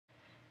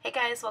Hey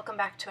guys, welcome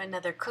back to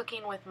another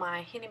Cooking with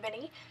my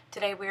Bunnie.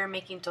 Today we are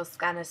making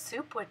Toscana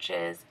soup, which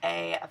is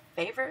a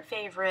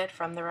favorite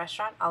from the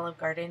restaurant Olive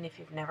Garden. If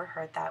you've never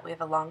heard that, we have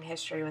a long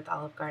history with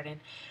Olive Garden,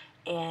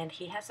 and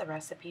he has a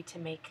recipe to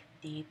make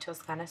the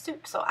Toscana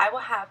soup. So I will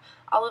have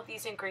all of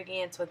these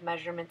ingredients with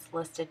measurements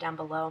listed down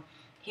below.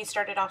 He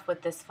started off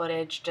with this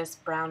footage,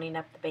 just browning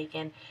up the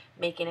bacon,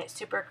 making it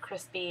super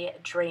crispy,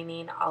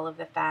 draining all of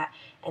the fat,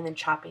 and then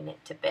chopping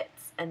it to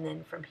bits. And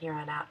then from here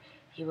on out,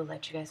 he will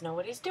let you guys know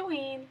what he's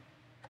doing.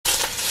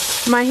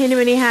 My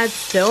Bunnie had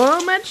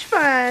so much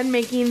fun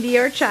making the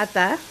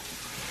horchata.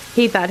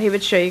 He thought he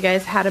would show you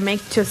guys how to make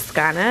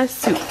Toscana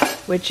soup,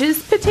 which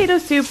is potato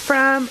soup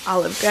from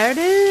Olive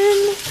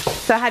Garden.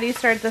 So how do you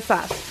start the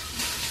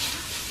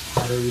sauce?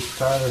 How do we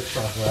start the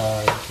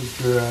sauce? Take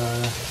your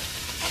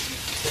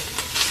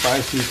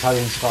spicy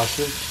Italian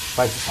sausage,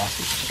 spicy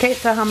sausage. Okay,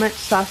 so how much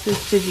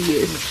sausage did you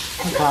use?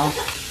 1 pound.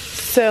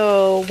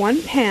 So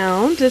 1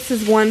 pound, this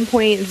is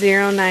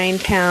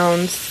 1.09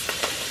 pounds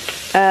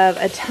of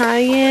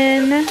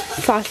Italian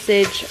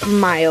sausage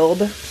mild.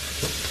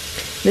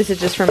 This is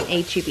just from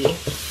HEB.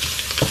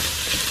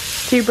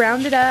 So you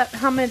browned it up,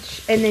 how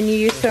much, and then you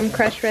use some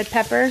crushed red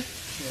pepper? Yeah,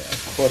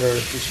 1/4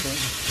 teaspoon.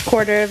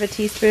 1/4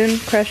 teaspoon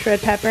crushed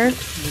red pepper.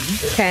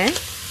 Okay.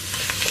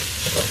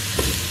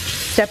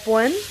 Step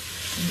 1,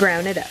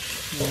 brown it up.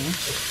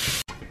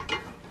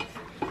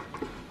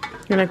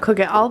 You're gonna cook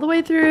it all the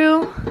way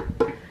through.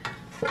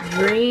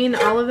 Drain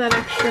all of that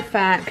extra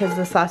fat because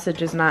the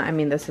sausage is not, I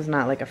mean, this is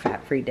not like a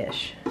fat-free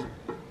dish.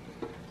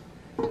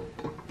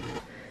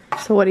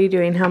 So what are you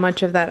doing? How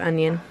much of that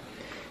onion?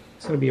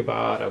 It's gonna be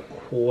about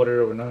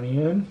 1/4 of an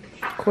onion.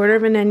 1/4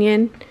 of an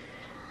onion,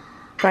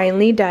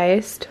 finely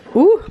diced.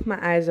 Ooh, my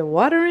eyes are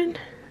watering.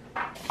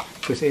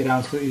 So it's 8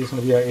 ounces. It's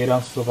gonna be 8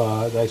 ounces of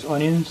diced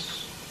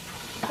onions.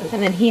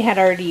 And then he had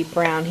already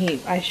browned.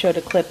 I showed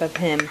a clip of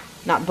him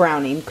not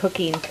browning,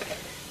 cooking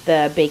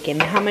the bacon.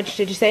 How much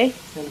did you say?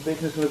 And the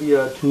bacon is gonna be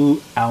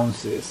 2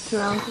 ounces. 2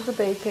 ounces of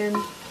bacon.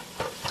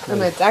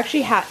 And it's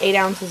actually 8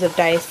 ounces of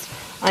diced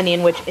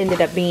onion, which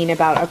ended up being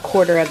about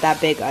 1/4 of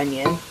that big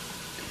onion.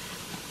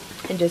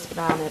 And just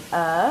brown it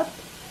up.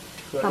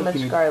 So how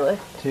much garlic?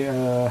 Take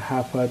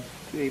 1/2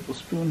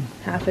 tablespoon.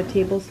 1/2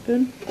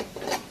 tablespoon.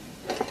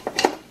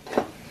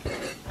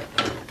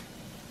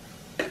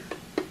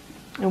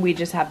 And we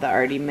just have the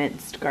already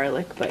minced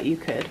garlic, but you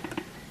could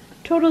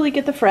totally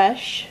get the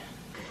fresh.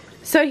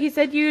 So he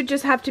said you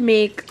just have to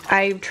make,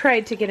 I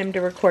tried to get him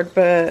to record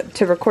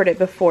it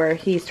before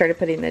he started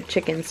putting the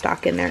chicken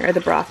stock in there, or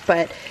the broth,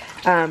 but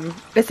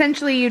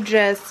essentially you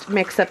just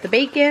mix up the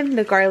bacon,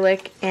 the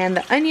garlic, and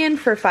the onion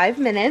for 5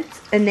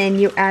 minutes, and then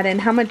you add in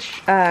how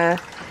much,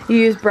 you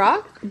use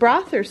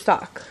broth or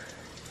stock?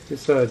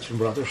 It's chicken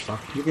broth or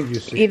stock. You can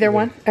use either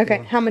one?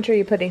 Okay, how much are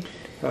you putting?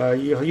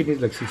 You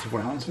need like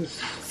 64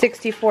 ounces.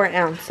 64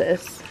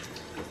 ounces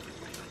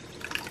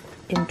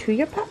into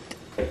your pot.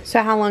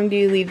 So how long do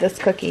you leave this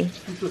cooking?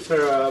 These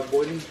are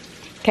boiling.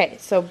 Okay,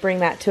 so bring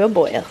that to a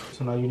boil.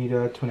 So now you need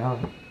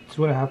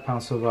 2.5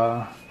 pounds of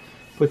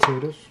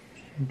potatoes.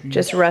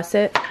 Just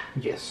russet?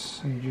 Yes,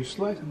 and you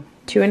slice them.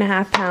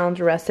 2.5 pounds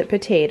russet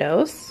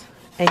potatoes.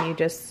 And you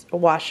just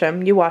wash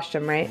them. You washed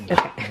them, right?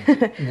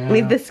 Okay. Yeah.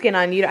 Leave the skin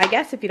on. I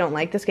guess if you don't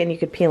like the skin, you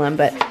could peel them,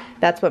 but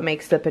that's what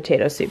makes the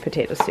potato soup.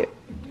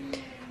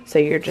 So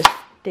you're just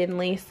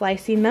thinly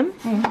slicing them?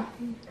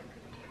 Mm-hmm.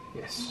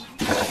 Yes.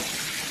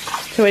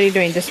 So what are you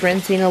doing? Just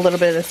rinsing a little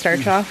bit of the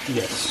starch off?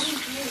 Yes.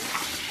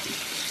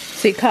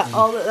 So you cut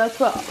all the, that's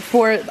what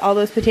for all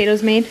those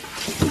potatoes made?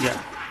 Yeah.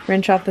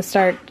 Rinse off the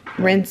starch.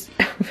 Rinse.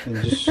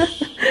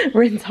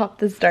 Rinse off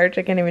the starch.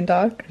 I can't even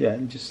talk. Yeah,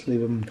 and just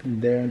leave them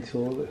there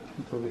until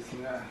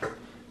everything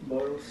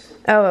boils.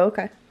 Oh,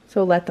 okay.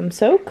 So let them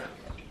soak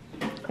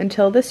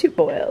until the soup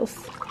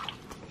boils.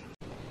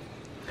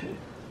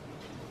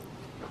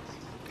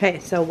 Okay,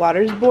 so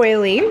water's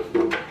boiling.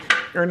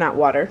 Or not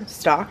water,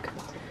 stock,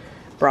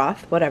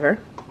 broth, whatever.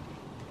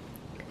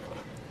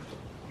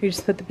 You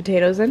just put the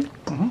potatoes in?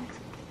 Mm-hmm.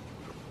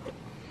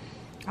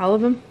 All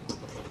of them?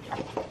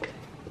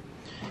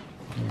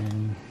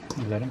 And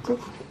let them cook.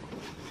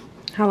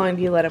 How long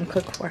do you let them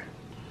cook for?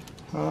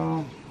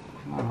 I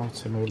would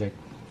say maybe like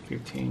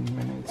 15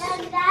 minutes.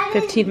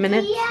 15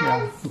 minutes?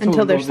 Yeah.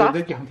 Until they're soft?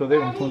 Until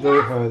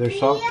they're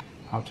soft.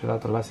 After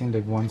that, the last thing,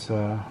 like once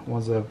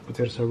the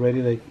potatoes are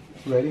ready,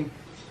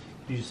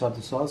 you just add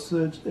the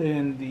sausage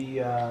and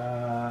the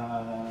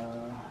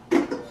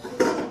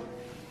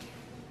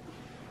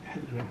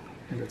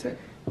and that's it.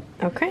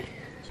 Okay.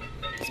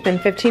 It's been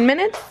 15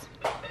 minutes.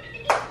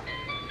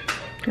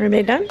 Are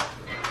they done?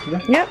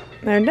 Yeah. Yep,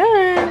 they're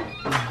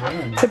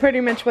done. So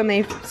pretty much when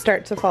they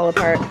start to fall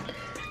apart.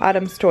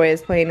 Autumn's toy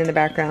is playing in the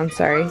background,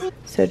 sorry.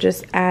 So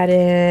just add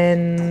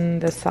in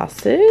the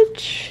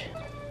sausage.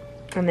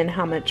 And then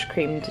how much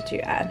cream did you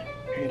add?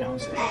 8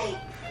 ounces.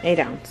 8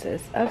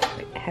 ounces of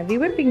heavy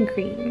whipping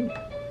cream.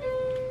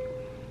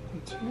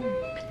 That's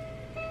right.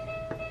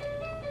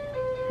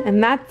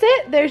 And that's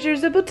it. There's your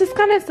Zuppa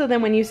Toscana. So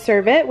then when you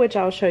serve it, which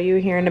I'll show you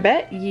here in a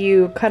bit,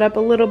 you cut up a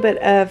little bit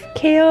of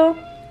kale,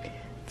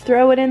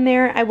 throw it in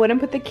there. I wouldn't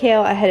put the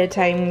kale ahead of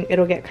time.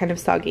 It'll get kind of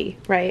soggy,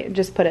 right?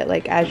 Just put it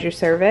like as you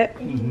serve it.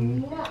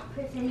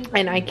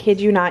 And I kid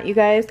you not, you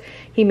guys,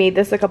 he made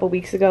this a couple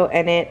weeks ago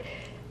and it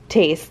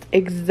tastes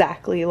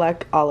exactly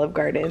like Olive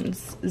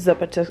Garden's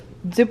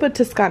Zuppa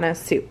Toscana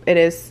soup. It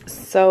is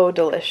so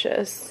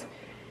delicious.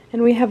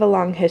 And we have a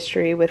long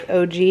history with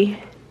OG.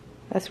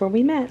 That's where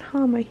we met,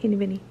 huh, my Hunnie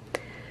Bunnie?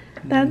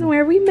 That's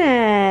where we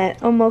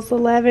met. Almost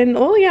 11,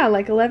 oh yeah,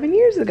 like 11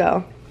 years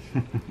ago.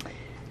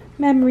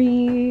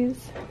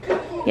 Memories.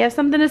 You have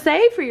something to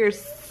say for your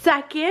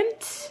second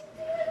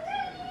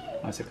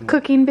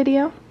cooking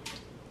video?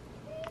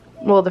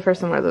 Well, the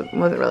first one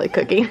wasn't really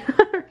cooking.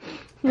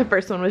 The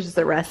first one was just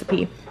a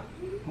recipe.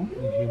 Oh,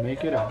 you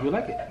make it up. You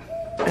like it.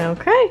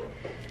 Okay.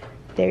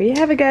 There you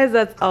have it, guys.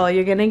 That's all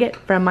you're gonna get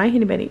from my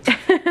Hunnie Bunnie.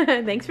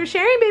 Thanks for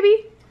sharing,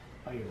 baby.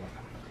 Oh, you're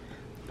welcome.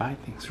 Bye.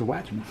 Thanks for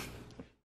watching.